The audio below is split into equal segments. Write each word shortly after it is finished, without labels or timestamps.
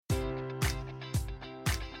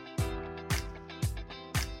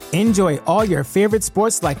Enjoy all your favorite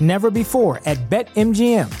sports like never before at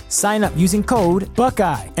BetMGM. Sign up using code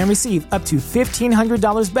Buckeye and receive up to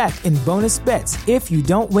 $1,500 back in bonus bets if you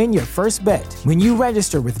don't win your first bet. When you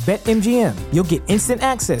register with BetMGM, you'll get instant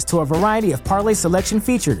access to a variety of parlay selection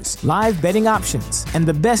features, live betting options, and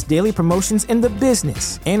the best daily promotions in the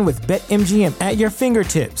business. And with BetMGM at your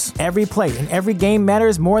fingertips, every play and every game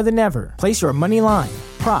matters more than ever. Place your money line,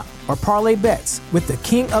 prop, or parlay bets with the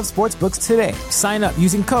king of sportsbooks today. Sign up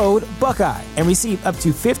using code Buckeye and receive up to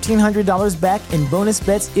 $1,500 back in bonus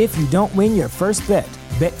bets if you don't win your first bet.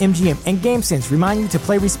 BetMGM and GameSense remind you to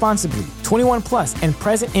play responsibly. 21 plus and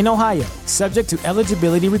present in Ohio, subject to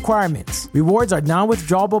eligibility requirements. Rewards are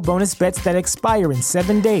non-withdrawable bonus bets that expire in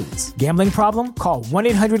 7 days. Gambling problem? Call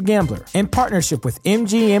 1-800-GAMBLER. In partnership with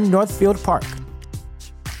MGM Northfield Park.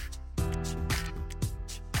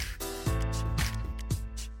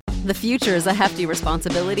 The future is a hefty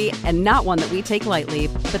responsibility and not one that we take lightly.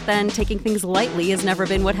 But then taking things lightly has never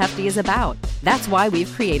been what Hefty is about. That's why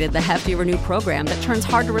we've created the Hefty Renew program that turns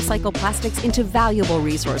hard-to-recycle plastics into valuable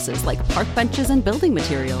resources like park benches and building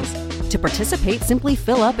materials. To participate, simply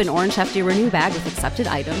fill up an orange Hefty Renew bag with accepted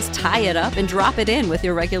items, tie it up, and drop it in with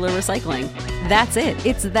your regular recycling. That's it.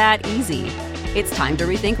 It's that easy. It's time to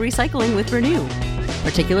rethink recycling with Renew.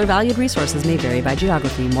 Particular valued resources may vary by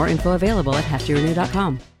geography. More info available at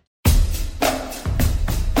heftyrenew.com.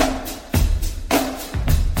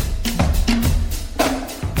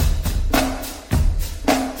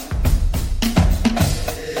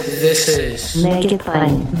 This is Make It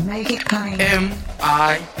Plain. Make It Plain.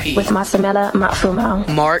 M.I.P. With Masamela Matfumo.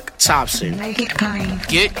 Mark Thompson. Make It Plain.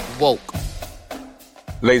 Get woke.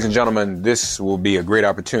 Ladies and gentlemen, this will be a great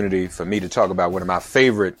opportunity for me to talk about one of my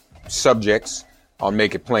favorite subjects on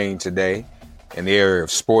Make It Plain today in the area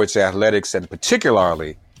of sports, athletics, and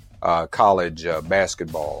particularly college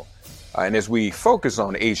basketball. And as we focus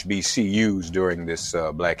on HBCUs during this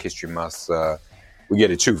Black History Month, we get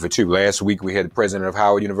a 2 for 2. Last week, we had the president of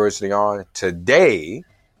Howard University on. Today,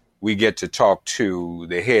 we get to talk to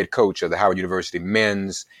the head coach of the Howard University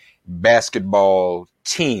men's basketball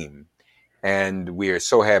team. And we are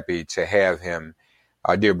so happy to have him,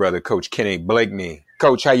 our dear brother, Coach Kenny Blakeney.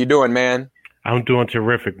 Coach, how you doing, man? I'm doing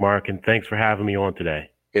terrific, Mark, and thanks for having me on today.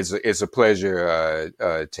 It's a pleasure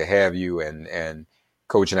to have you. And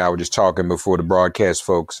Coach and I were just talking before the broadcast,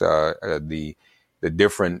 folks, the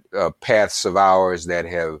different paths of ours that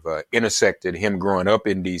have intersected him growing up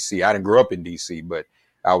in D.C. I didn't grow up in D.C., but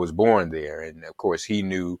I was born there. And, of course, he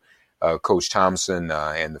knew Coach Thompson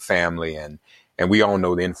and the family, and we all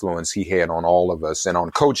know the influence he had on all of us and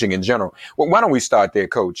on coaching in general. Well, why don't we start there,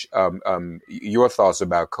 Coach? Your thoughts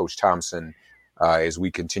about Coach Thompson as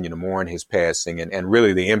we continue to mourn his passing and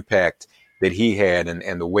really the impact that he had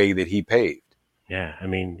and the way that he paved. Yeah, I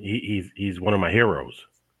mean, he's one of my heroes.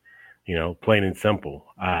 You know, plain and simple.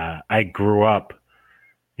 I grew up,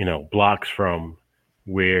 blocks from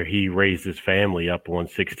where he raised his family up on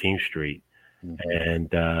 16th Street,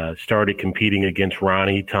 and started competing against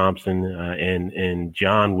Ronnie Thompson. And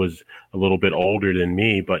John was a little bit older than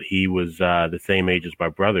me, but he was the same age as my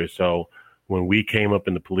brother. So when we came up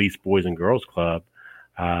in the Police Boys and Girls Club,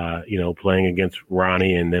 playing against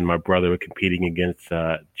Ronnie, and then my brother competing against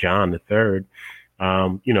John III,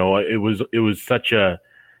 it was such a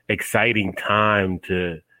exciting time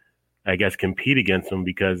to, I guess, compete against them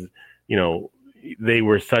because, they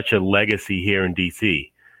were such a legacy here in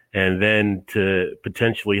DC. And then to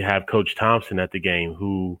potentially have Coach Thompson at the game,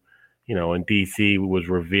 who, in DC was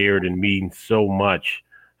revered and means so much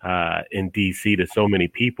in DC to so many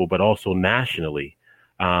people, but also nationally.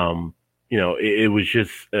 It was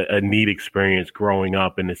just a neat experience growing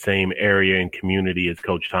up in the same area and community as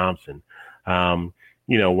Coach Thompson.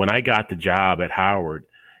 When I got the job at Howard,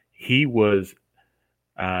 he was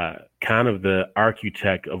kind of the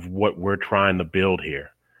architect of what we're trying to build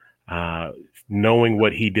here. Knowing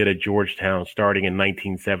what he did at Georgetown starting in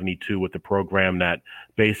 1972 with the program that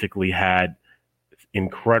basically had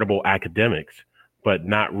incredible academics, but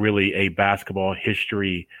not really a basketball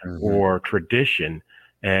history or tradition,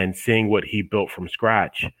 and seeing what he built from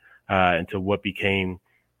scratch into what became,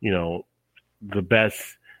 the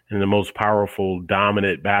best and the most powerful,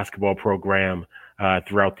 dominant basketball program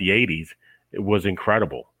throughout the 80s. It was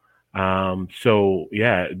incredible.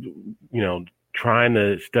 Trying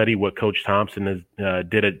to study what Coach Thompson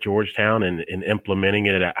did at Georgetown and implementing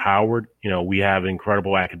it at Howard. We have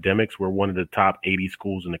incredible academics. We're one of the top 80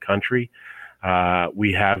 schools in the country.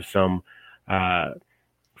 We have some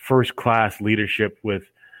first-class leadership with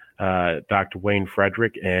Dr. Wayne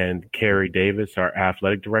Frederick and Carrie Davis, our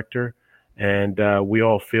athletic director. And we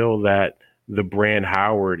all feel that the brand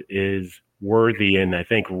Howard is worthy and I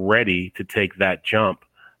think ready to take that jump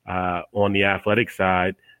on the athletic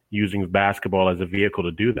side, using basketball as a vehicle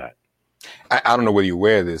to do that. I don't know whether you're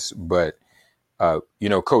aware of this, but,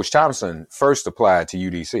 Coach Thompson first applied to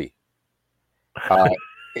UDC.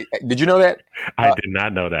 Did you know that? I did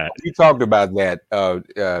not know that. We talked about that.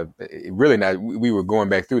 Really not. We were going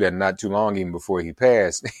back through that not too long even before he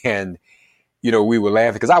passed. And, we were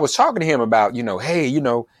laughing because I was talking to him about, hey,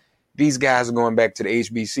 these guys are going back to the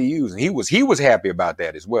HBCUs. And he was happy about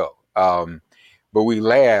that as well. But we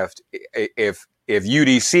laughed. If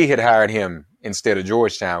UDC had hired him instead of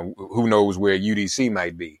Georgetown, who knows where UDC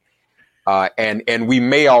might be. And we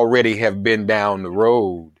may already have been down the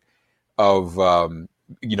road of,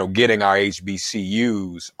 getting our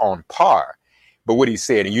HBCUs on par. But what he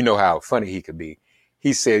said, and you know how funny he could be,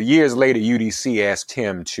 he said years later, UDC asked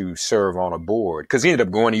him to serve on a board because he ended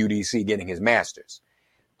up going to UDC, getting his master's.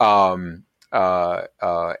 And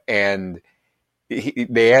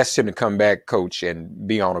they asked him to come back, coach, and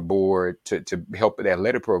be on a board to help with that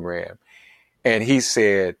athletic program. And he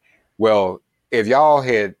said, well, if y'all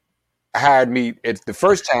had hired me at the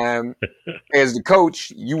first time as the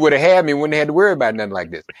coach, you would have had me, wouldn't have had to worry about nothing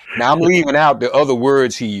like this. Now I'm leaving out the other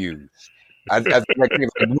words he used.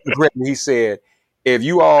 He said, if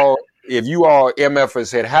you all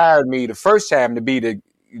MFers had hired me the first time to be the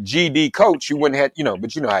GD coach, you wouldn't have,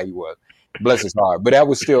 but you know how he was. Bless his heart. But that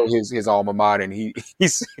was still his alma mater, and he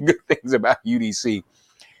said good things about UDC.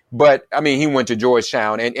 But I mean, he went to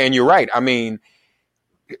Georgetown, and you're right. I mean,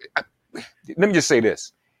 let me just say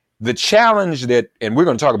this. The challenge and we're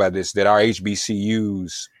going to talk about this, that our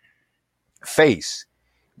HBCUs face,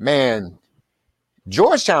 man,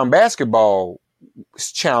 Georgetown basketball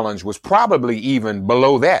challenge was probably even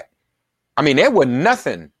below that. I mean, there was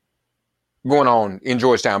nothing going on in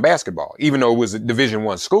Georgetown basketball, even though it was a Division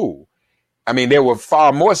I school. I mean, there were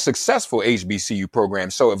far more successful HBCU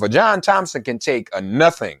programs. So if a John Thompson can take a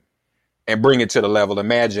nothing and bring it to the level,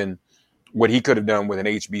 imagine what he could have done with an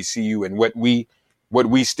HBCU and what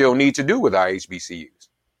we still need to do with our HBCUs.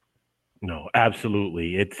 No,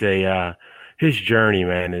 absolutely. It's his journey,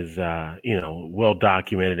 man, is, well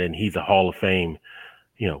documented, and he's a Hall of Fame,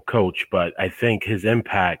 coach. But I think his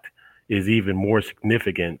impact is even more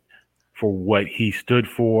significant for what he stood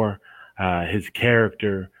for, his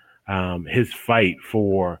character, his fight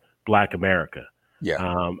for Black America.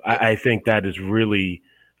 Yeah. I think that is really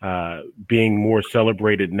being more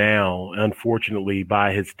celebrated now, unfortunately,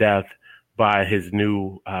 by his death, by his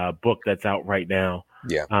new book that's out right now.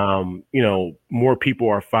 Yeah. More people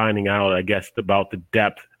are finding out, I guess, about the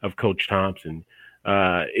depth of Coach Thompson.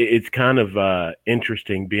 It's kind of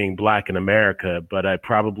interesting being Black in America, but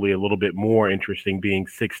probably a little bit more interesting being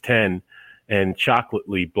 6'10" and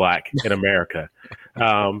chocolately Black in America.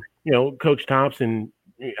 Coach Thompson,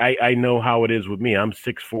 I know how it is with me. I'm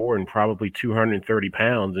 6'4" and probably 230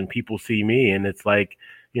 pounds, and people see me and it's like,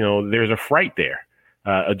 there's a fright there.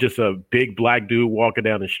 Just a big Black dude walking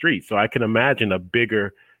down the street. So I can imagine a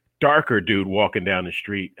bigger, darker dude walking down the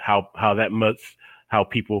street, how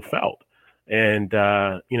people felt. And,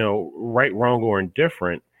 right, wrong, or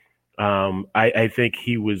indifferent, I think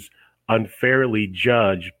he was unfairly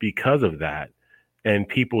judged because of that. And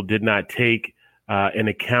people did not take in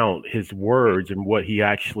account his words and what he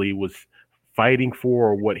actually was fighting for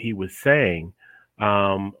or what he was saying.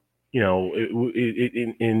 And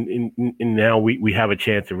now we have a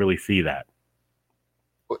chance to really see that.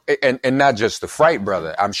 And not just the fright,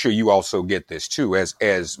 brother. I'm sure you also get this too, as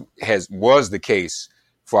was the case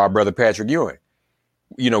for our brother Patrick Ewing.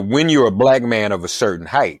 When you're a Black man of a certain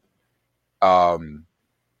height,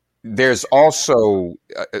 there's also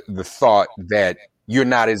the thought that you're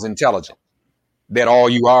not as intelligent, that all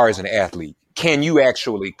you are is an athlete. Can you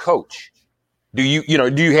actually coach? Do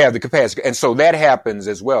you have the capacity? And so that happens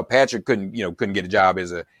as well. Patrick couldn't get a job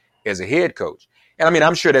as a head coach. And I mean,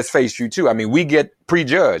 I'm sure that's faced you too. I mean, we get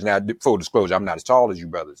prejudged. Now, full disclosure, I'm not as tall as you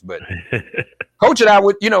brothers, but Coach and I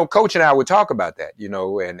would talk about that,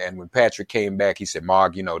 and when Patrick came back, he said,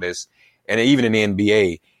 Mark, this, and even in the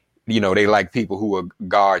NBA, they like people who are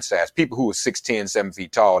guard size, people who are 6'10", 7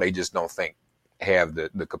 feet tall. They just don't have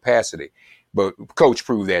the capacity. But Coach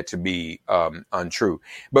proved that to be untrue.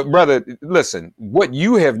 But brother, listen, what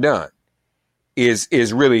you have done is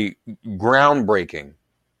really groundbreaking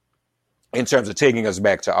in terms of taking us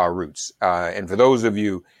back to our roots. And for those of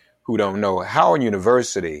you who don't know, Howard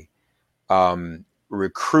University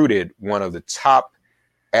recruited one of the top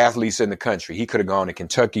athletes in the country. He could have gone to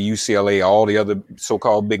Kentucky, UCLA, all the other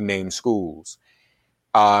so-called big name schools.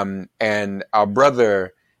 And our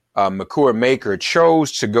brother Makur Maker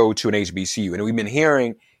chose to go to an HBCU. And we've been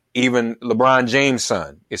hearing Even LeBron James'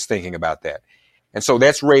 son is thinking about that. And so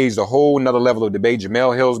that's raised a whole nother level of debate.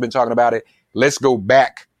 Jamel Hill's been talking about it. Let's go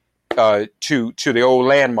back to the old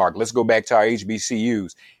landmark. Let's go back to our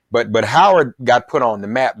HBCUs. But Howard got put on the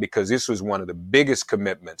map because this was one of the biggest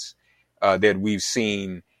commitments that we've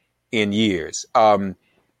seen in years.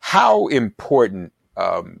 How important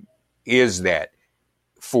is that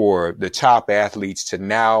for the top athletes to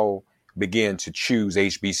now begin to choose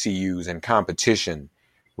HBCUs in competition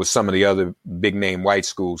with some of the other big name white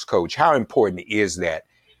schools, Coach? How important is that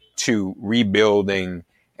to rebuilding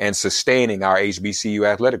and sustaining our HBCU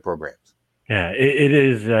athletic programs? Yeah, it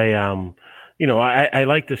is I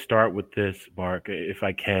like to start with this, Mark, if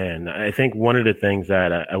I can. I think one of the things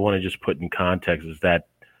that I want to just put in context is that,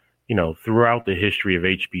 throughout the history of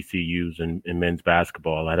HBCUs and men's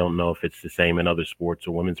basketball, I don't know if it's the same in other sports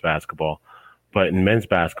or women's basketball, but in men's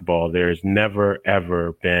basketball, there's never,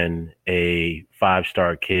 ever been a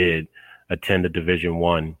 5-star kid attend a Division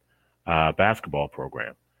I basketball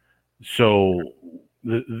program. So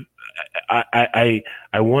I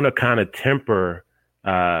want to kind of temper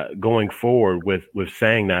going forward with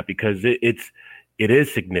saying that, because it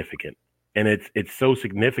is significant, and it's so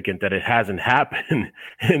significant that it hasn't happened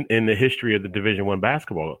in the history of the Division I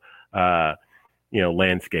basketball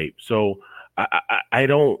landscape. So I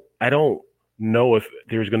don't know if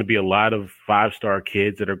there's going to be a lot of 5-star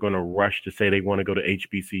kids that are going to rush to say they want to go to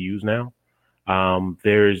HBCUs now.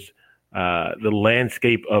 There's the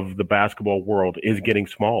landscape of the basketball world is getting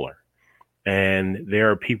smaller. And there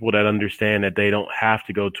are people that understand that they don't have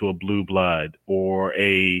to go to a blue blood or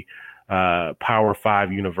a Power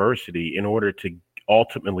 5 university in order to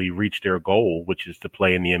ultimately reach their goal, which is to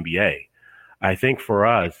play in the NBA. I think for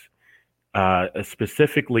us,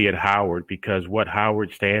 specifically at Howard, because what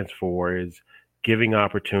Howard stands for is giving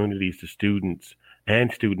opportunities to students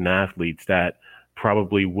and student athletes that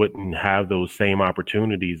probably wouldn't have those same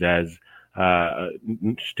opportunities as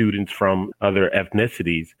students from other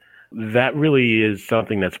ethnicities. That really is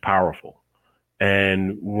something that's powerful.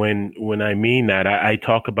 And when I mean that, I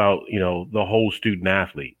talk about, the whole student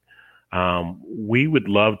athlete. We would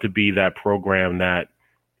love to be that program that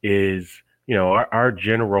is, our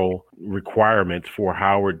general requirements for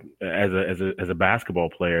Howard as a basketball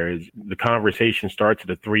player is the conversation starts at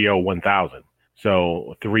a 3.0 1000.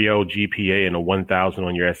 So 3.0 GPA and a 1000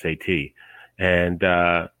 on your SAT.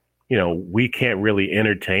 And, we can't really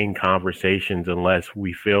entertain conversations unless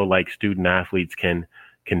we feel like student athletes can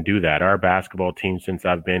do that. Our basketball team, since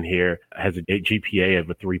I've been here, has a GPA of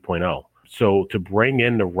a 3.0. So to bring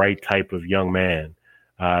in the right type of young man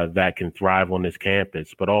that can thrive on this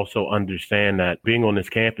campus, but also understand that being on this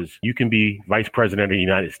campus, you can be vice president of the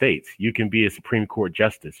United States. You can be a Supreme Court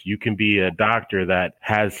justice. You can be a doctor that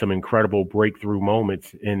has some incredible breakthrough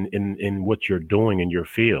moments in what you're doing in your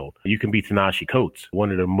field. You can be Ta-Nehisi Coates,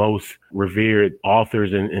 one of the most revered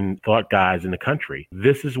authors and thought guys in the country.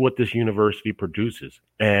 This is what this university produces.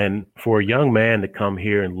 And for a young man to come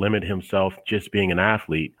here and limit himself just being an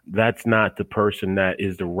athlete, that's not the person that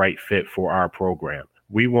is the right fit for our program.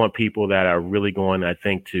 We want people that are really going, I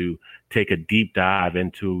think, to take a deep dive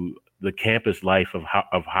into the campus life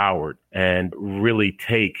of Howard and really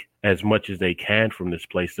take as much as they can from this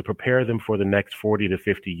place to prepare them for the next 40 to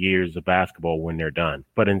 50 years of basketball when they're done.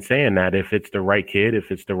 But in saying that, if it's the right kid,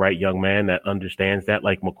 if it's the right young man that understands that,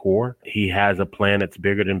 like McCord, he has a plan that's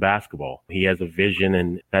bigger than basketball. He has a vision,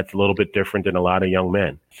 and that's a little bit different than a lot of young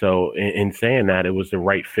men. So in saying that, it was the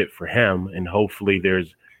right fit for him, and hopefully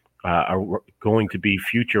there's are going to be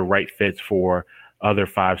future right fits for other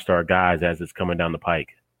 5-star guys as it's coming down the pike.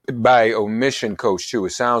 By omission, Coach, too,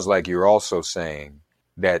 it sounds like you're also saying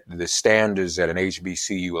that the standards at an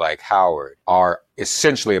HBCU like Howard are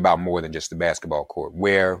essentially about more than just the basketball court,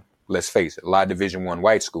 where, let's face it, a lot of Division I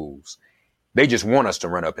white schools, they just want us to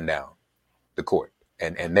run up and down the court.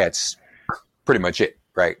 And that's pretty much it,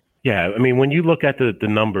 right? Yeah. I mean, when you look at the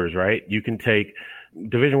numbers, right, you can take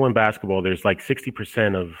Division I basketball, there's like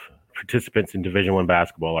 60% of participants in Division I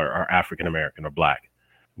basketball are African-American or Black.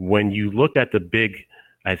 When you look at the big,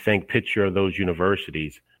 I think, picture of those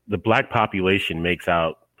universities, the Black population makes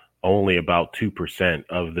out only about 2%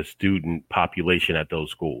 of the student population at those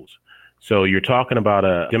schools. So you're talking about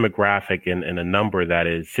a demographic and a number that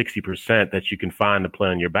is 60% that you can find to play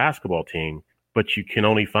on your basketball team, but you can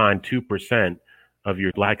only find 2% of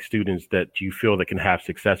your Black students that you feel that can have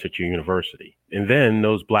success at your university. And then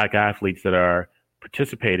those Black athletes that are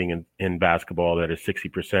participating in basketball that is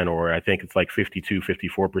 60%, or I think it's like 52,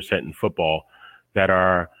 54% in football, that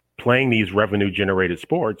are playing these revenue generated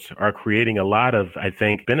sports are creating a lot of, I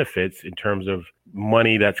think, benefits in terms of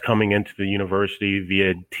money that's coming into the university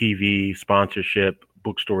via TV, sponsorship,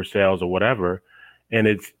 bookstore sales or whatever. And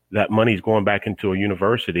it's that money's going back into a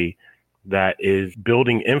university that is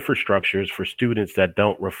building infrastructures for students that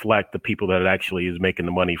don't reflect the people that actually is making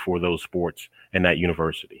the money for those sports and that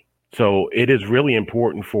university. So it is really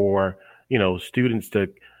important for, students to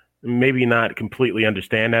maybe not completely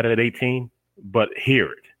understand that at 18, but hear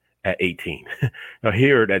it at 18, or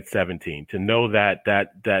hear it at 17, to know that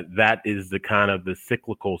is the kind of the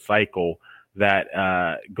cyclical cycle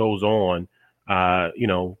that goes on,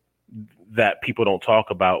 that people don't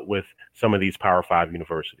talk about with some of these Power 5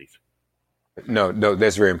 universities. No,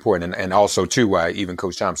 that's very important. And also, too, why even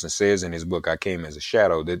Coach Thompson says in his book, I Came as a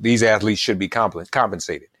Shadow, that these athletes should be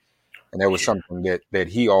compensated. And that was something that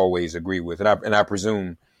he always agreed with. And I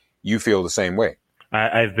presume you feel the same way.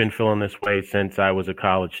 I've been feeling this way since I was a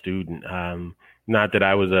college student. Not that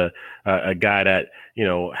I was a guy that,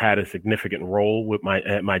 had a significant role with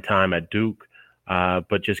my time at Duke,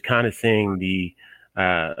 but just kind of seeing the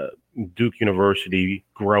Duke University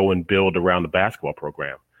grow and build around the basketball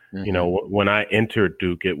program. Mm-hmm. When I entered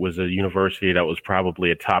Duke, it was a university that was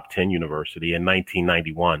probably a top 10 university in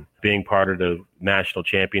 1991. Being part of the national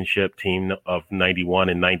championship team of 91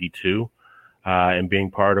 and 92, and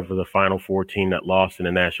being part of the Final Four team that lost in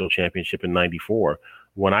the national championship in 94.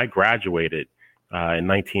 When I graduated in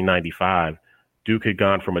 1995, Duke had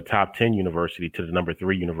gone from a top 10 university to the number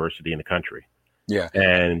 3 university in the country. Yeah.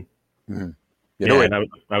 And and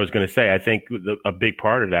I was going to say, I think a big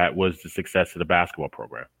part of that was the success of the basketball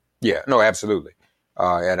program. Yeah, no, absolutely.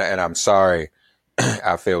 And I'm sorry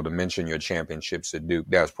I failed to mention your championships at Duke.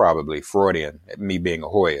 That was probably Freudian, me being a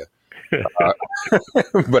Hoya.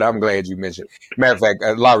 But I'm glad you mentioned. Matter of fact,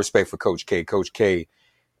 a lot of respect for Coach K. Coach K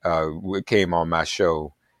came on my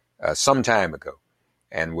show some time ago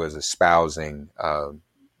and was espousing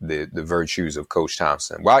the virtues of Coach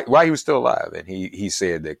Thompson while he was still alive. And he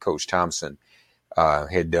said that Coach Thompson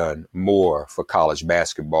had done more for college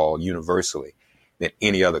basketball universally than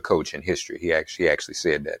any other coach in history. He actually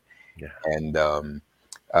said that. Yeah. And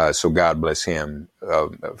so God bless him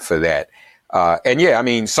for that.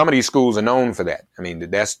 And some of these schools are known for that. I mean,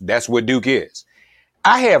 that's what Duke is.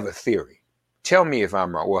 I have a theory. Tell me if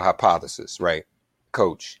I'm wrong. Well, hypothesis, right,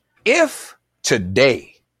 Coach? If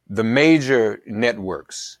today the major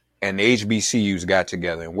networks and the HBCUs got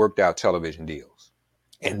together and worked out television deals,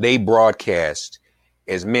 and they broadcast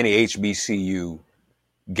as many HBCU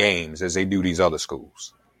games as they do these other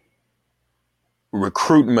schools,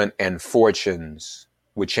 recruitment and fortunes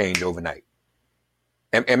would change overnight.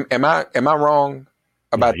 Am I wrong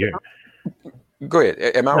about that? Go ahead.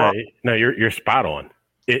 Am I wrong? No, you're spot on.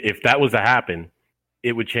 If that was to happen,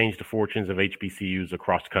 it would change the fortunes of HBCUs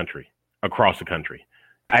across the country.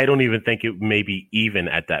 I don't even think it may be even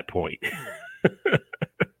at that point.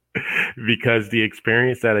 Because the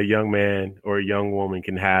experience that a young man or a young woman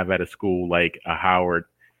can have at a school like a Howard,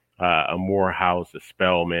 a Morehouse, a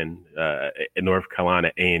Spelman, North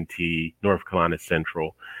Carolina A&T, North Carolina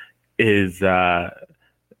Central, is,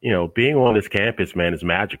 being on this campus, man, is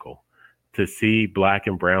magical. To see Black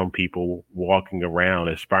and brown people walking around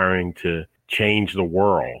aspiring to change the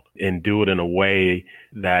world and do it in a way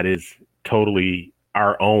that is totally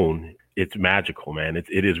our own, it's magical, man.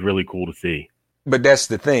 It is really cool to see. But that's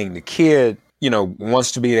the thing. The kid,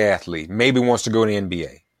 wants to be an athlete, maybe wants to go to the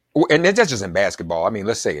NBA. And that's just in basketball. I mean,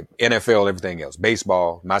 let's say NFL, everything else.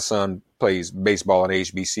 Baseball. My son plays baseball at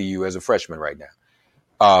HBCU as a freshman right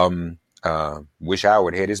now. Wish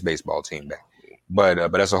Howard had his baseball team back.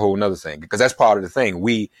 But that's a whole nother thing, because that's part of the thing.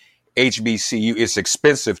 HBCU, it's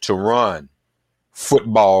expensive to run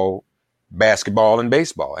football, basketball, and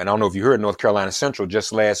baseball. And I don't know if you heard, North Carolina Central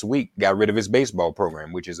just last week got rid of its baseball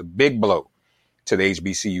program, which is a big blow to the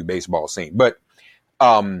HBCU baseball scene. But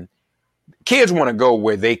kids want to go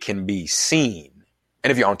where they can be seen.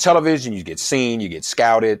 And if you're on television, you get seen, you get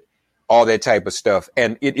scouted, all that type of stuff.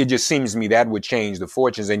 And it just seems to me that would change the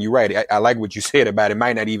fortunes. And you're right. I like what you said about it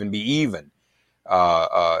might not even be even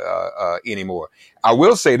anymore. I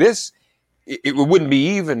will say this, it wouldn't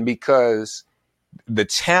be even because the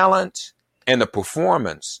talent and the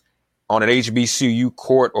performance on an HBCU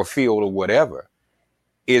court or field or whatever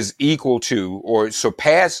is equal to or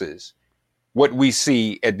surpasses what we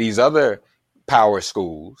see at these other power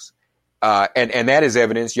schools. And that is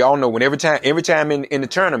evidence. Y'all know when every time in the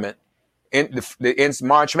tournament, in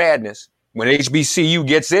March Madness, when HBCU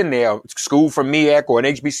gets in there, school from MEAC or an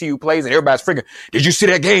HBCU plays, and everybody's freaking, did you see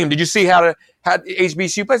that game? Did you see how the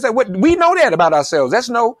HBCU plays? Like, what, we know that about ourselves. That's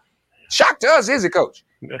no shock to us, is it, Coach?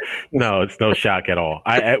 No, it's no shock at all.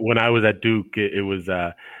 When I was at Duke, it was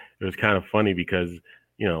kind of funny because,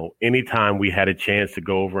 anytime we had a chance to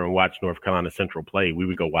go over and watch North Carolina Central play, we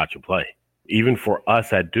would go watch them play. Even for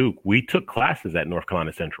us at Duke, we took classes at North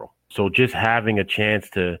Carolina Central. So just having a chance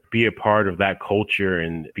to be a part of that culture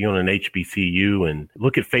and be on an HBCU and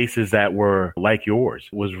look at faces that were like yours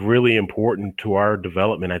was really important to our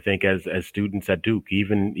development, I think, as students at Duke.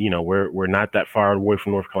 Even, we're not that far away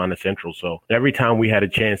from North Carolina Central. So every time we had a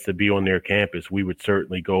chance to be on their campus, we would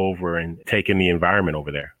certainly go over and take in the environment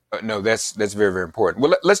over there. No, that's very, very important.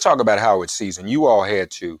 Well, let's talk about Howard's season. You all had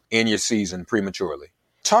to end your season prematurely.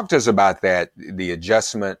 Talk to us about that, the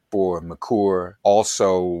adjustment for McCour,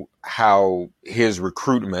 also how his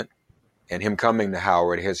recruitment and him coming to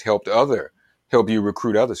Howard has helped you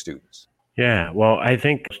recruit other students. Yeah, well, I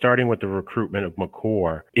think starting with the recruitment of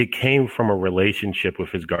McCour, it came from a relationship with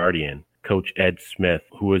his guardian, Coach Ed Smith,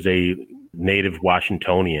 who is a native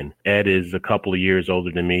Washingtonian. Ed is a couple of years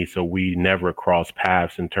older than me, so we never crossed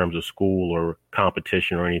paths in terms of school or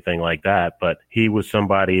competition or anything like that. But he was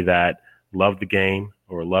somebody that loved the game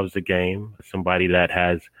or loves the game, somebody that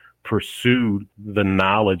has pursued the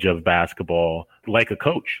knowledge of basketball like a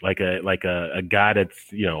coach, like a guy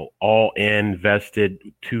that's, all in, vested,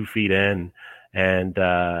 2 feet in. And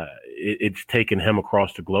it's taken him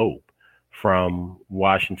across the globe from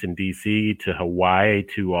Washington, D.C. to Hawaii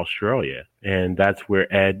to Australia. And that's where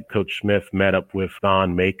Coach Smith met up with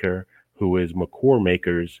Thon Maker, who is McCour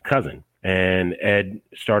Maker's cousin. And Ed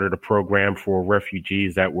started a program for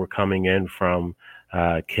refugees that were coming in from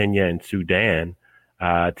Kenya and Sudan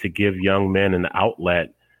to give young men an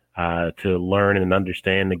outlet to learn and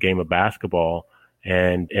understand the game of basketball.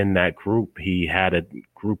 And in that group, he had a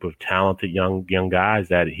group of talented young guys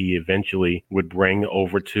that he eventually would bring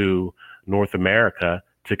over to North America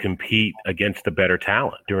to compete against the better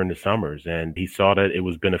talent during the summers. And he saw that it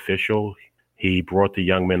was beneficial. He brought the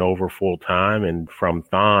young men over full time, and from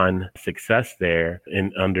Thon's success there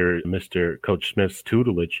and under Mr. Coach Smith's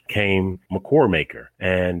tutelage came McCour Maker.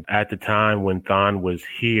 And at the time when Thon was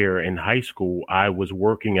here in high school, I was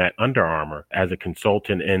working at Under Armour as a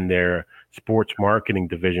consultant in their sports marketing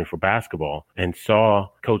division for basketball and saw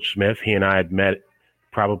Coach Smith. He and I had met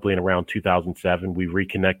probably in around 2007. We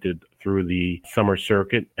reconnected through the summer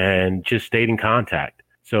circuit and just stayed in contact.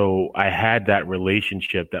 So I had that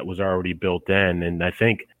relationship that was already built in. And I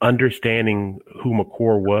think understanding who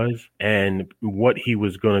McCour was and what he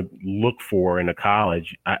was going to look for in a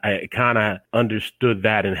college, I kind of understood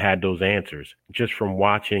that and had those answers just from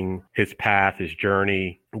watching his path, his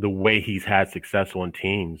journey, the way he's had success on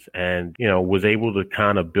teams, and, was able to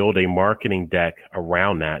kind of build a marketing deck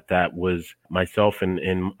around that. That was myself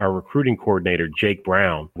and our recruiting coordinator, Jake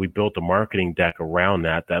Brown. We built a marketing deck around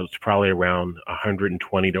that. That was probably around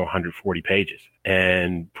 120 to 140 pages,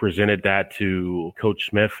 and presented that to Coach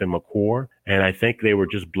Smith and McCour. And I think they were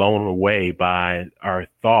just blown away by our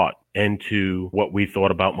thought into what we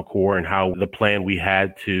thought about McCour and how the plan we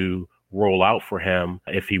had to roll out for him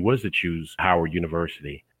if he was to choose Howard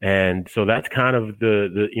University. And so that's kind of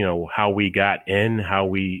the how we got in, how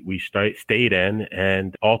we stayed in,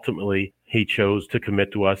 and ultimately he chose to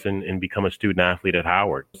commit to us and become a student athlete at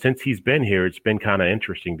Howard. Since he's been here, it's been kind of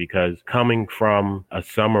interesting because coming from a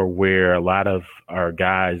summer where a lot of our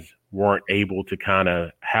guys weren't able to kind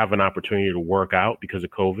of have an opportunity to work out because of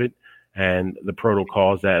COVID and the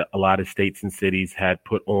protocols that a lot of states and cities had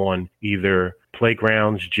put on either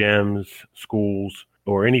playgrounds, gyms, schools,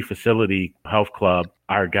 or any facility, health club,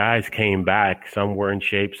 our guys came back. Some were in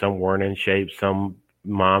shape, some weren't in shape. Some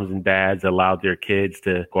moms and dads allowed their kids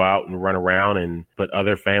to go out and run around, but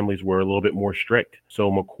other families were a little bit more strict.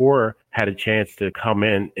 So McCour had a chance to come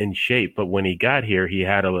in shape, but when he got here, he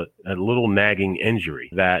had a little nagging injury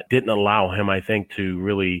that didn't allow him, I think, to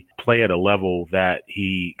really play at a level that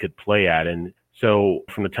he could play at. And so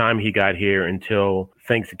from the time he got here until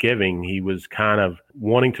Thanksgiving, he was kind of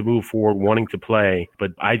wanting to move forward, wanting to play,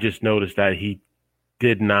 but I just noticed that he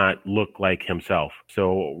did not look like himself.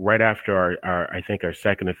 So right after our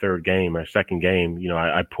second or third game, our second game,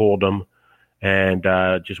 I pulled him and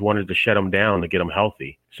just wanted to shut him down to get him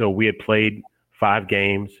healthy. So we had played 5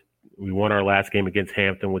 games. We won our last game against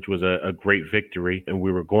Hampton, which was a great victory. And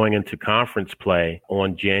we were going into conference play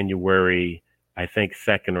on January, I think,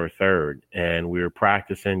 2nd or 3rd. And we were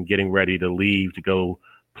practicing, getting ready to leave to go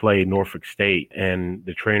play Norfolk State. And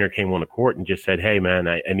the trainer came on the court and just said, "Hey, man,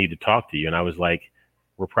 I need to talk to you." And I was like,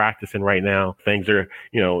 "We're practicing right now. Things are,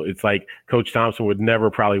 it's like Coach Thompson would never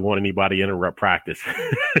probably want anybody to interrupt practice."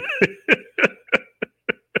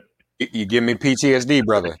 You give me PTSD,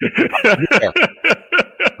 brother. Yeah.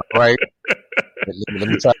 All right. Let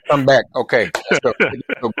me try to come back. Okay. So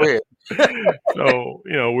go ahead. So,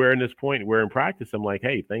 we're in this point. We're in practice. I'm like,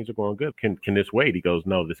 "Hey, things are going good. Can this wait?" He goes,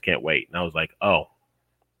 "No, this can't wait." And I was like, "Oh,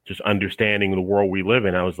 just understanding the world we live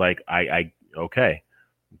in, I was like, okay,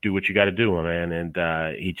 do what you got to do, man.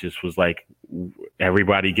 And he just was like,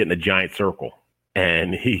 everybody get in a giant circle.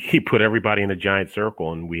 And he put everybody in a giant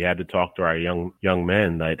circle, and we had to talk to our young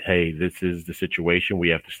men that, hey, this is the situation. We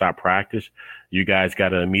have to stop practice. You guys got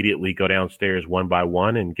to immediately go downstairs one by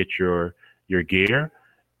one and get your gear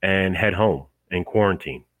and head home and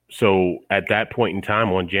quarantine. So at that point in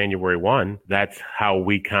time on January 1, that's how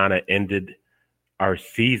we kind of ended our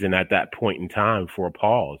season at that point in time for a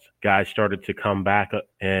pause. Guys started to come back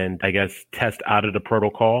and I guess test out of the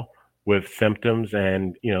protocol with symptoms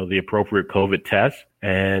and, the appropriate COVID tests.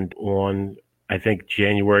 And on, I think,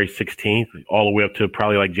 January 16th, all the way up to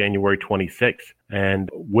probably like January 26th. And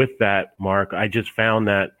with that, Mark, I just found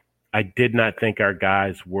that I did not think our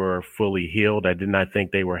guys were fully healed. I did not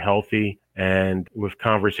think they were healthy. And with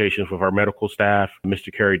conversations with our medical staff,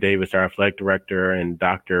 Mr. Kerry Davis, our athletic director, and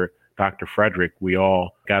Dr. Frederick, we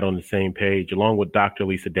all got on the same page, along with Dr.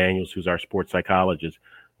 Lisa Daniels, who's our sports psychologist.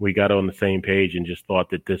 We got on the same page and just thought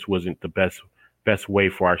that this wasn't the best way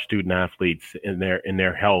for our student athletes in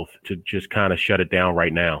their health to just kind of shut it down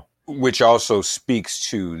right now. Which also speaks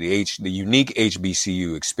to the unique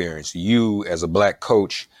HBCU experience. You as a Black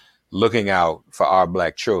coach looking out for our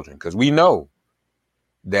Black children, because we know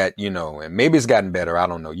that, and maybe it's gotten better. I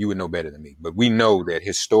don't know. You would know better than me, but we know that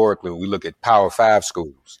historically, when we look at Power 5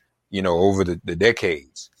 schools, over the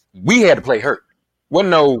decades, we had to play hurt. Wasn't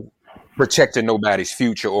no protecting nobody's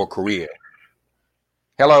future or career.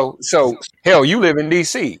 Hello. So, hell, you live in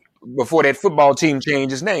D.C. before that football team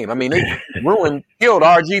changed its name. I mean, they killed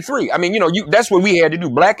RG3. I mean, that's what we had to do.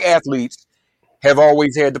 Black athletes have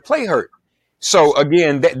always had to play hurt. So,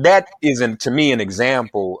 again, that isn't, to me, an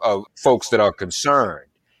example of folks that are concerned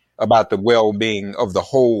about the well-being of the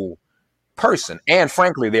whole person and,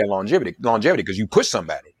 frankly, their longevity, because you push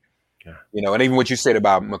somebody, and even what you said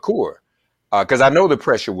about McCour. Because I know the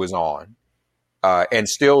pressure was on and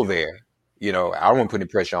still there. I don't want to put any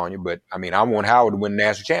pressure on you, but I mean, I want Howard to win the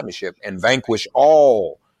national championship and vanquish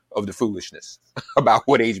all of the foolishness about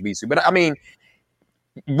what HBC. But I mean,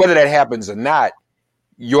 whether that happens or not,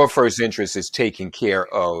 your first interest is taking care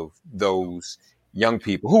of those young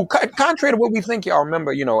people who, contrary to what we think, y'all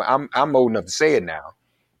remember, I'm old enough to say it now.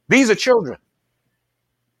 These are children.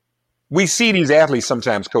 We see these athletes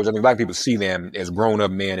sometimes, Coach. I think Black people see them as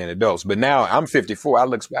grown-up men and adults. But now I'm 54. I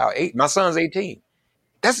look about 8. My son's 18.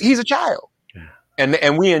 He's a child. Yeah.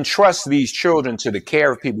 And we entrust these children to the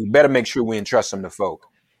care of people. We better make sure we entrust them to folk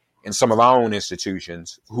in some of our own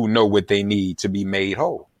institutions who know what they need to be made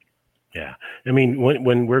whole. Yeah. I mean,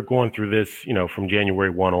 when we're going through this, from January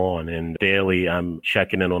 1 on, and daily I'm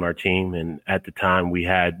checking in on our team. And at the time we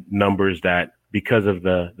had numbers that, because of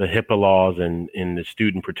the HIPAA laws and in the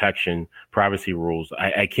student protection privacy rules,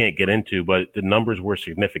 I can't get into, but the numbers were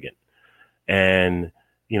significant. And,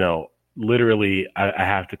 literally I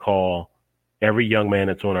have to call every young man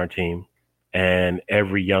that's on our team and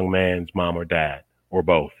every young man's mom or dad or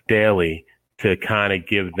both daily to kind of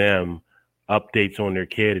give them updates on their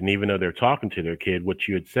kid. And even though they're talking to their kid, what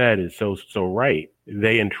you had said is so right.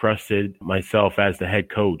 They entrusted myself as the head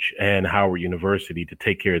coach and Howard University to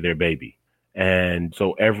take care of their baby. And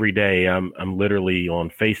so every day I'm literally on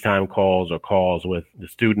FaceTime calls or calls with the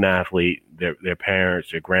student athlete, their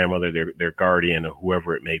parents, their grandmother, their guardian, or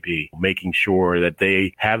whoever it may be, making sure that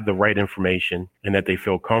they have the right information and that they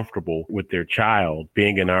feel comfortable with their child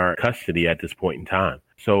being in our custody at this point in time.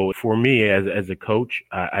 So for me as a coach,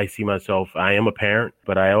 I see myself, I am a parent,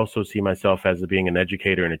 but I also see myself as being an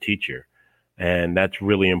educator and a teacher. And that's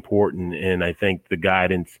really important. And I think the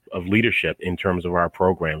guidance of leadership in terms of our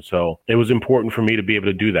program. So it was important for me to be able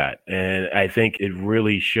to do that. And I think it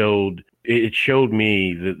really showed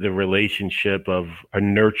me the relationship of a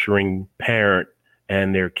nurturing parent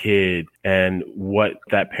and their kid and what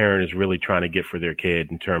that parent is really trying to get for their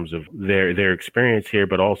kid in terms of their experience here,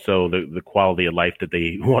 but also the quality of life that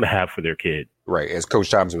they want to have for their kid. Right. As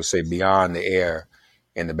Coach Thompson would say, beyond the air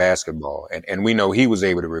in the basketball. And we know he was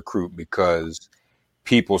able to recruit because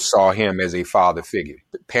people saw him as a father figure.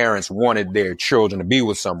 Parents wanted their children to be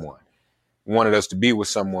with someone, wanted us to be with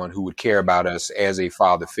someone who would care about us as a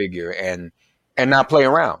father figure and not play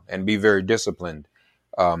around and be very disciplined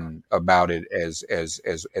about it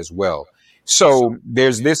as well. So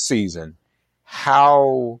there's this season.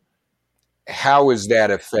 How is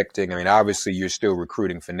that affecting? I mean, obviously you're still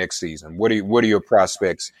recruiting for next season. What are your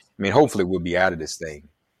prospects? I mean, hopefully we'll be out of this thing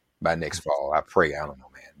by next fall. I pray. I don't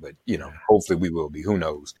know, man. but hopefully we will be. Who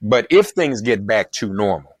knows? But if things get back to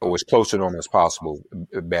normal, or as close to normal as possible,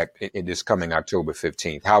 back in this coming October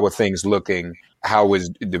 15th, how are things looking? How is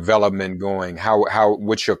development going?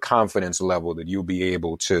 What's your confidence level that you'll be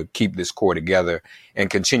able to keep this core together and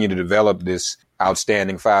continue to develop this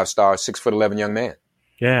outstanding 5-star, 6'11" young man?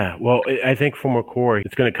 Yeah, well, I think for McCoy,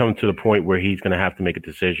 it's going to come to the point where he's going to have to make a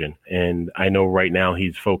decision. And I know right now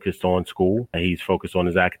he's focused on school. He's focused on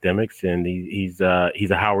his academics, and he's a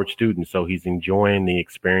Howard student. So he's enjoying the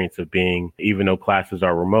experience of being, even though classes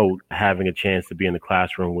are remote, having a chance to be in the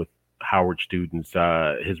classroom with Howard students,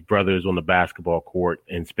 his brothers on the basketball court,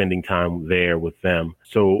 and spending time there with them.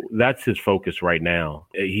 So that's his focus right now.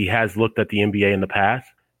 He has looked at the NBA in the past,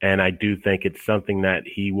 and I do think it's something that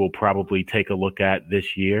he will probably take a look at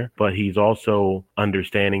this year, but he's also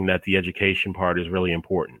understanding that the education part is really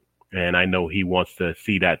important. And I know he wants to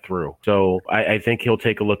see that through. So I think he'll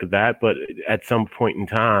take a look at that. But at some point in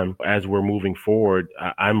time, as we're moving forward,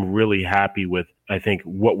 I'm really happy with, I think,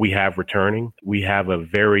 what we have returning. We have a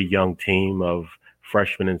very young team of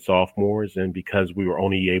freshmen and sophomores. And because we were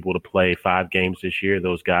only able to play 5 games this year,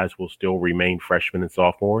 those guys will still remain freshmen and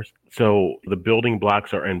sophomores. So the building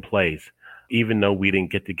blocks are in place. Even though we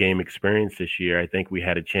didn't get the game experience this year, I think we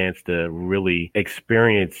had a chance to really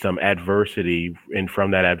experience some adversity. And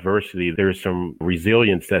from that adversity, there's some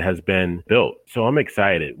resilience that has been built. So I'm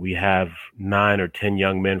excited. We have 9 or 10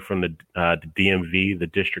 young men from the DMV, the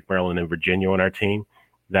District, Maryland, and Virginia on our team.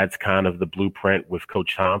 That's kind of the blueprint with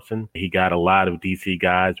Coach Thompson. He got a lot of DC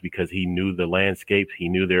guys because he knew the landscape. He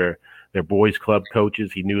knew their boys club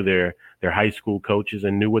coaches. He knew their high school coaches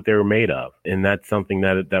and knew what they were made of. And that's something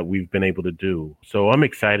that we've been able to do. So I'm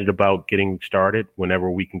excited about getting started whenever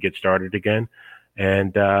we can get started again,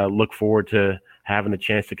 and look forward to having a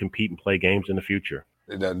chance to compete and play games in the future.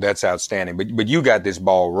 That's outstanding. But you got this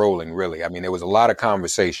ball rolling, really. I mean, there was a lot of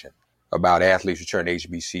conversation about athletes returning to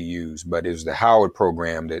HBCUs, but it was the Howard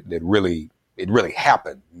program that really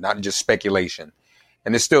happened, not just speculation.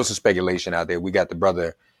 And there's still some speculation out there. We got the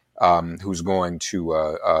brother who's going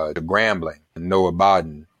to Grambling, Noah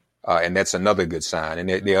Bowden, and that's another good sign. And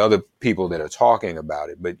there are other people that are talking about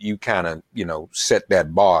it, but you kind of, set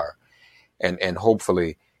that bar, and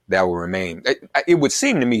hopefully that will remain. It would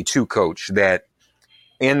seem to me too, Coach, that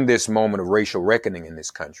in this moment of racial reckoning in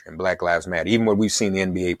this country, and Black Lives Matter, even what we've seen the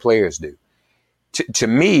NBA players do, to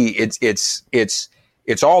me,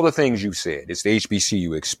 it's all the things you said. It's the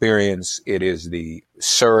HBCU experience. It is the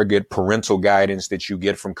surrogate parental guidance that you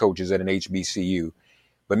get from coaches at an HBCU.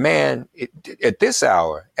 But man, at this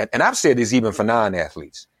hour, and I've said this even for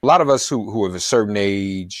non-athletes, a lot of us who are of a certain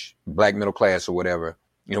age, black middle class or whatever,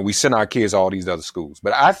 we send our kids to all these other schools.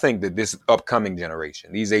 But I think that this upcoming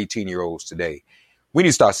generation, these 18-year-olds today, we need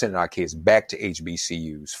to start sending our kids back to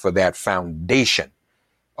HBCUs for that foundation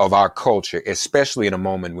of our culture, especially in a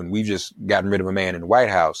moment when we've just gotten rid of a man in the White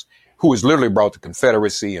House who has literally brought the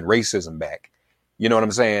Confederacy and racism back. You know what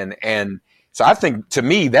I'm saying? And so I think, to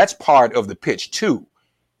me, that's part of the pitch too.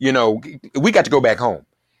 We got to go back home.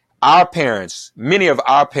 Our parents, many of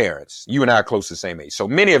our parents, you and I are close to the same age. So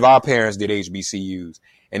many of our parents did HBCUs,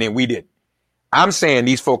 and then we didn't. I'm saying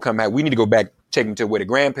these folk come back. We need to go back, take them to where the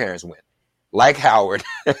grandparents went, like Howard.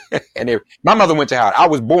 And my mother went to Howard. I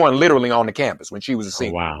was born literally on the campus when she was a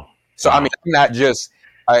senior. Oh, wow. So, wow. I mean, I'm not just,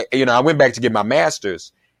 I went back to get my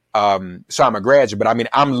master's. So I'm a graduate, but I mean,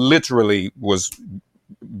 I'm literally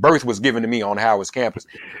birth was given to me on Howard's campus.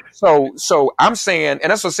 So I'm saying,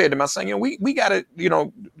 and that's what I said to my son, we got to,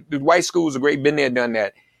 the white schools are great, been there, done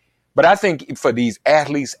that. But I think for these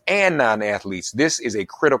athletes and non-athletes, this is a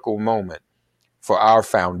critical moment for our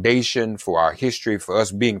foundation, for our history, for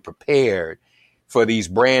us being prepared for these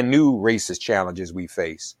brand new racist challenges we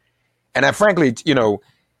face. And frankly,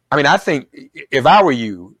 I think if I were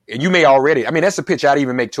you, and you may already, that's a pitch I'd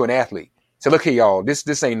even make to an athlete. Say, look here, y'all,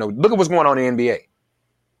 this ain't look at what's going on in the NBA.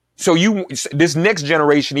 So this next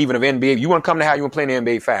generation, even of NBA, you want to come to how you want to play in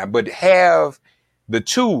the NBA, fine, but have the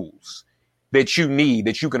tools that you need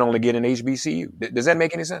that you can only get in HBCU. Does that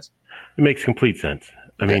make any sense? It makes complete sense.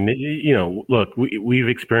 Okay. I mean, look, we've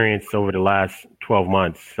experienced over the last 12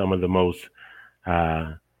 months some of the most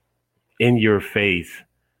in-your-face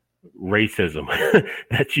racism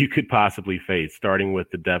that you could possibly face, starting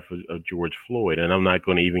with the death of George Floyd. And I'm not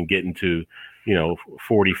going to even get into,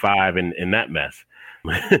 45 and that mess.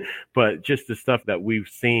 But just the stuff that we've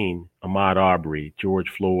seen, Ahmaud Arbery, George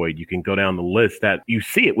Floyd, you can go down the list that you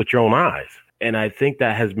see it with your own eyes. And I think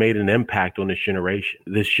that has made an impact on this generation.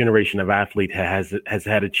 This generation of athlete has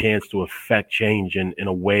had a chance to affect change in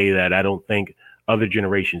a way that I don't think other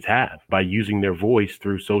generations have by using their voice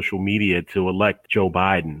through social media to elect Joe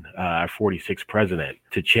Biden, our 46th president,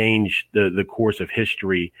 to change the course of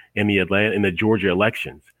history in the Georgia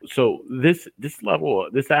elections. So this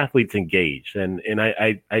athlete's engaged. And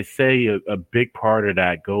I say a big part of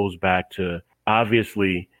that goes back to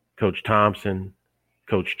obviously Coach Thompson,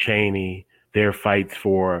 Coach Chaney, their fights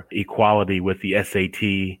for equality with the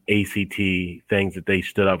SAT, ACT, things that they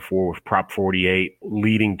stood up for with Prop 48,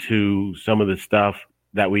 leading to some of the stuff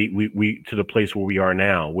that we to the place where we are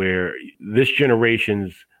now, where this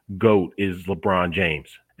generation's GOAT is LeBron James.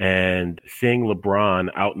 And seeing LeBron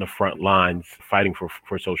out in the front lines fighting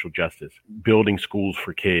for social justice, building schools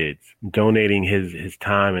for kids, donating his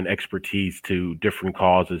time and expertise to different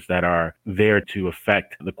causes that are there to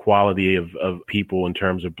affect the quality of people in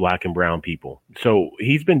terms of Black and brown people. So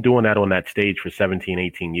he's been doing that on that stage for 17,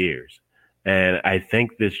 18 years. And I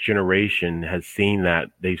think this generation has seen that.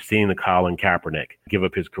 They've seen the Colin Kaepernick give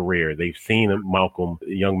up his career. They've seen Malcolm,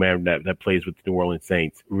 a young man that plays with the New Orleans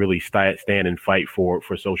Saints, really stand and fight for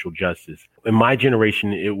social justice. In my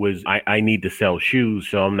generation, it was, I need to sell shoes,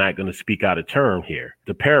 so I'm not going to speak out of turn here,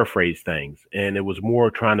 to paraphrase things. And it was more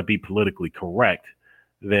trying to be politically correct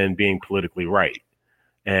than being politically right.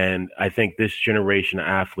 And I think this generation of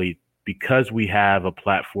athlete, because we have a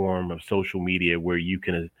platform of social media where you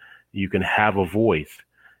can have a voice.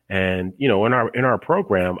 And, in our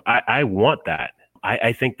program, I want that.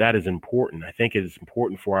 I think that is important. I think it is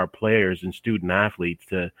important for our players and student athletes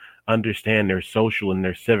to understand their social and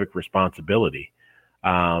their civic responsibility.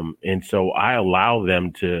 And so I allow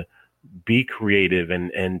them to be creative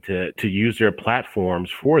and to use their platforms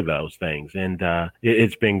for those things. And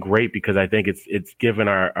it's been great because I think it's given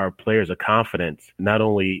our players a confidence, not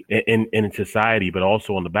only in society, but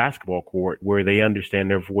also on the basketball court, where they understand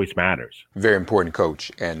their voice matters. Very important,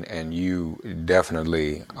 Coach. And you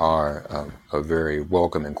definitely are a very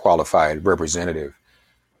welcome and qualified representative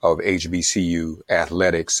of HBCU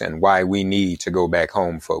athletics and why we need to go back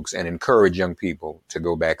home, folks, and encourage young people to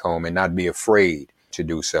go back home and not be afraid to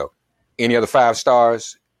do so. Any other 5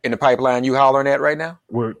 stars in the pipeline you hollering at right now?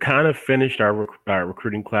 We're kind of finished our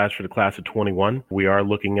recruiting class for the class of 21. We are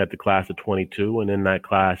looking at the class of 22. And in that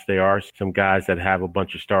class, there are some guys that have a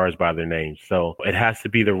bunch of stars by their names. So it has to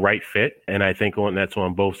be the right fit. And I think that's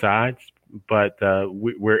on both sides. But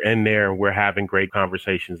we're in there and we're having great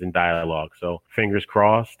conversations and dialogue. So fingers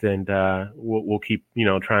crossed. And we'll keep,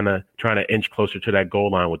 trying to inch closer to that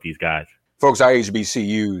goal line with these guys. Folks, our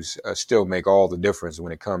HBCUs still make all the difference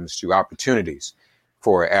when it comes to opportunities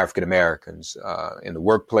for African Americans in the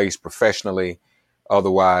workplace, professionally.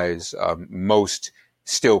 Otherwise, most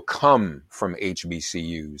still come from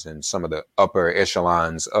HBCUs and some of the upper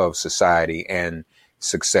echelons of society and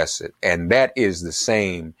success. And that is the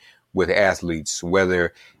same with athletes,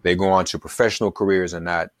 whether they go on to professional careers or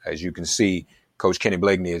not. As you can see, Coach Kenny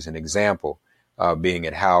Blakeney is an example. Being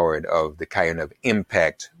at Howard, of the kind of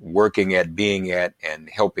impact working at, being at, and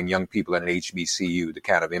helping young people at an HBCU, the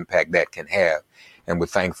kind of impact that can have. And we're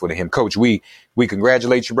thankful to him. Coach, we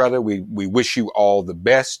congratulate you, brother. We wish you all the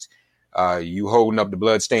best. You holding up the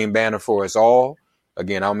bloodstained banner for us all.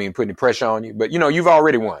 Again, I don't mean putting pressure on you, but you've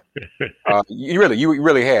already won. You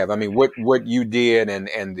really have. I mean, what you did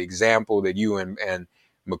and the example that you and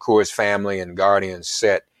McCour's family and guardians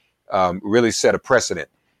set really set a precedent.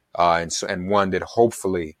 And one that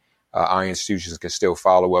hopefully our institutions can still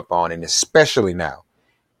follow up on, and especially now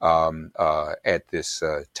at this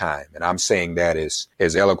time. And I'm saying that as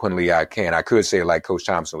eloquently as I can. I could say it like Coach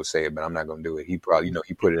Thompson would say it, but I'm not going to do it. He probably,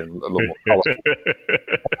 he put it in a little more color.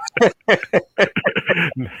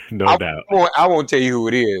 No doubt. I won't tell you who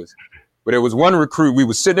it is, but there was one recruit. We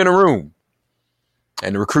were sitting in a room,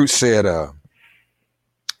 and the recruit said,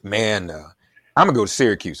 man, I'm going to go to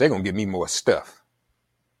Syracuse. They're going to give me more stuff.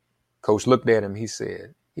 Coach looked at him. He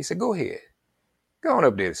said, go ahead. Go on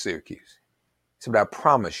up there to Syracuse. He said, but I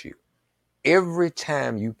promise you, every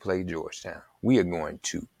time you play Georgetown, we are going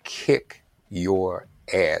to kick your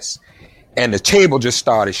ass. And the table just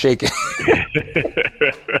started shaking.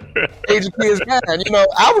 Age of kids down.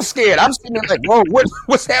 I was scared. I'm sitting there like, whoa,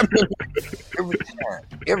 what's happening?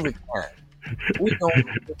 Every time. We're going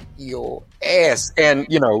to kick your ass. And,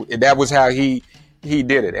 that was how he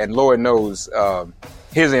did it. And Lord knows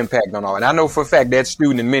his impact on all. And I know for a fact that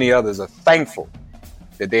student and many others are thankful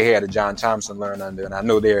that they had a John Thompson learn under. And I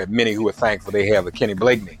know there are many who are thankful they have a Kenny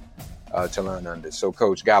Blakeney to learn under. So,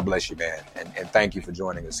 Coach, God bless you, man. And thank you for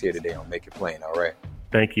joining us here today on Make It Plain, all right?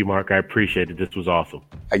 Thank you, Mark. I appreciate it. This was awesome.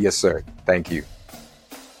 Yes, sir. Thank you.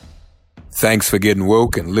 Thanks for getting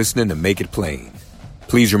woke and listening to Make It Plain.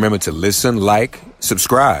 Please remember to listen, like,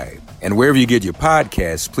 subscribe, And wherever you get your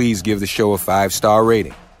podcasts, please give the show a 5-star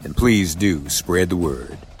rating. And please do spread the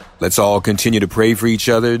word. Let's all continue to pray for each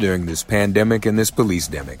other during this pandemic and this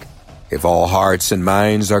police-demic. If all hearts and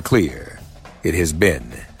minds are clear, it has been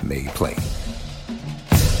made plain.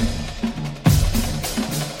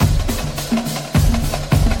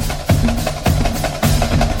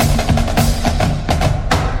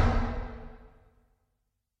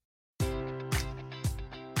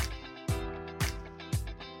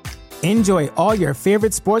 Enjoy all your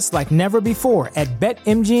favorite sports like never before at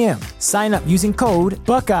BetMGM. Sign up using code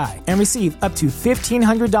Buckeye and receive up to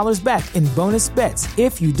 $1,500 back in bonus bets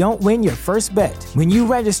if you don't win your first bet. When you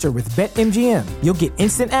register with BetMGM, you'll get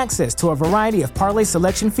instant access to a variety of parlay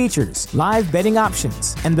selection features, live betting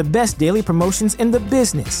options, and the best daily promotions in the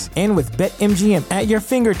business. And with BetMGM at your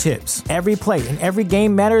fingertips, every play and every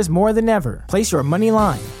game matters more than ever. Place your money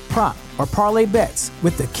line, prop, or parlay bets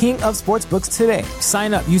with the king of sportsbooks today.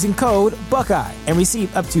 Sign up using code Buckeye and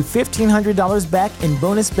receive up to $1,500 back in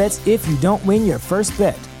bonus bets if you don't win your first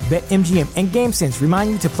bet. BetMGM and GameSense remind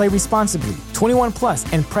you to play responsibly. 21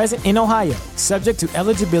 plus and present in Ohio, subject to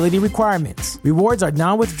eligibility requirements. Rewards are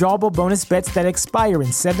non-withdrawable bonus bets that expire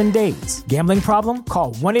in 7 days. Gambling problem?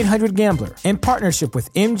 Call 1-800-GAMBLER. In partnership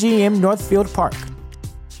with MGM Northfield Park.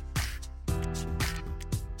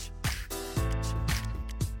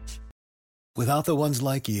 Without the ones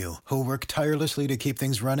like you, who work tirelessly to keep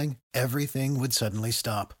things running, everything would suddenly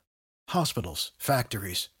stop. Hospitals,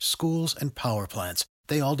 factories, schools, and power plants,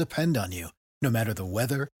 they all depend on you. No matter the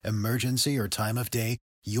weather, emergency, or time of day,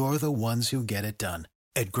 you're the ones who get it done.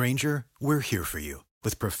 At Grainger, we're here for you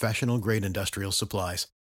with professional-grade industrial supplies.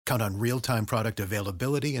 Count on real-time product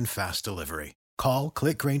availability and fast delivery. Call,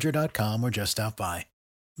 click Grainger.com, or just stop by.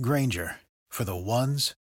 Grainger, for the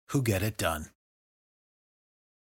ones who get it done.